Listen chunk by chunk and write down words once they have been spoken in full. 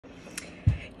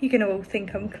You're gonna all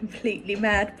think I'm completely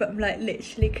mad, but I'm like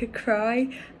literally could cry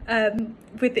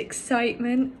with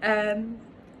excitement.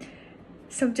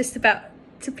 So I'm just about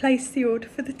to place the order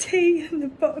for the tea and the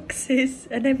boxes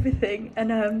and everything,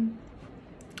 and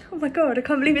oh my god, I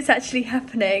can't believe it's actually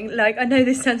happening. Like, I know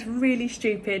this sounds really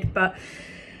stupid, but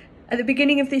at the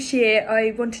beginning of this year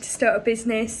I wanted to start a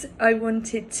business.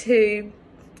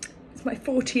 It's my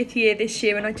 40th year this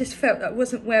year, and I just felt that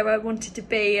wasn't where I wanted to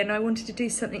be, and I wanted to do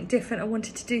something different. I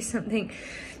wanted to do something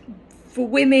for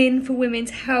women, for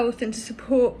women's health, and to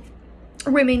support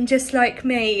women just like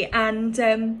me.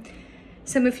 And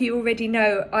some of you already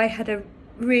know I had a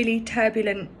really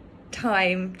turbulent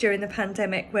time during the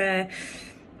pandemic where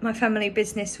my family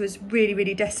business was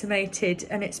really decimated,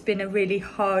 and it's been a really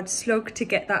hard slog to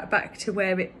get that back to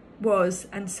where it was.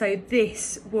 And so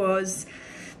this was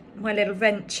my little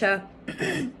venture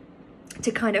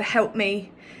to kind of help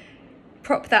me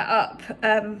prop that up,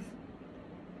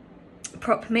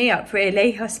 prop me up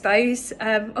really, I suppose.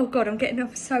 Oh god, I'm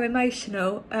getting so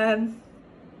emotional. I've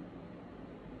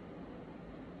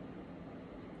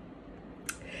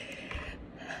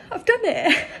done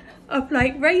it. I've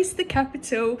like raised the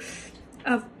capital,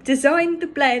 I've designed the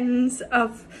blends,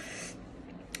 I've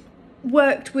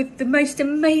worked with the most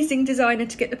amazing designer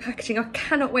to get the packaging. I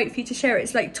cannot wait for you to share it.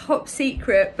 It's like top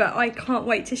secret, but I can't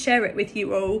wait to share it with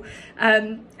you all.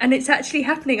 And it's actually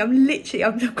happening.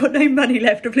 I've got no money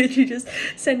left. I'm literally just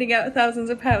sending out thousands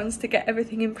of pounds to get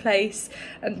everything in place.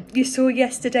 You saw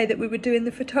yesterday that we were doing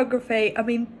the photography. I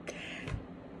mean,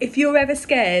 if you're ever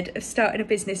scared of starting a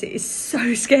business, it is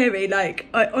so scary. Like,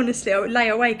 I would lay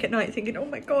awake at night thinking, oh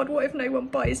my god, what if no one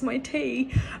buys my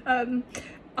tea?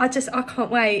 I can't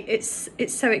wait.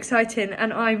 It's so exciting,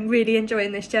 and I'm really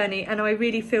enjoying this journey. And I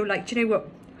really feel like, do you know what?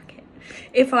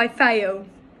 If I fail,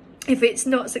 if it's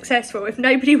not successful, if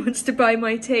nobody wants to buy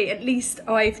my tea, at least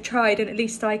I've tried, and at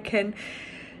least I can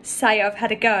say I've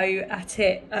had a go at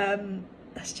it.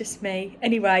 That's just me.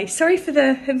 Anyway, sorry for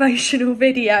the emotional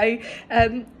video.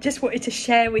 Just wanted to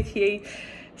share with you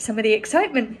some of the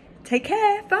excitement. Take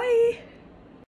care. Bye.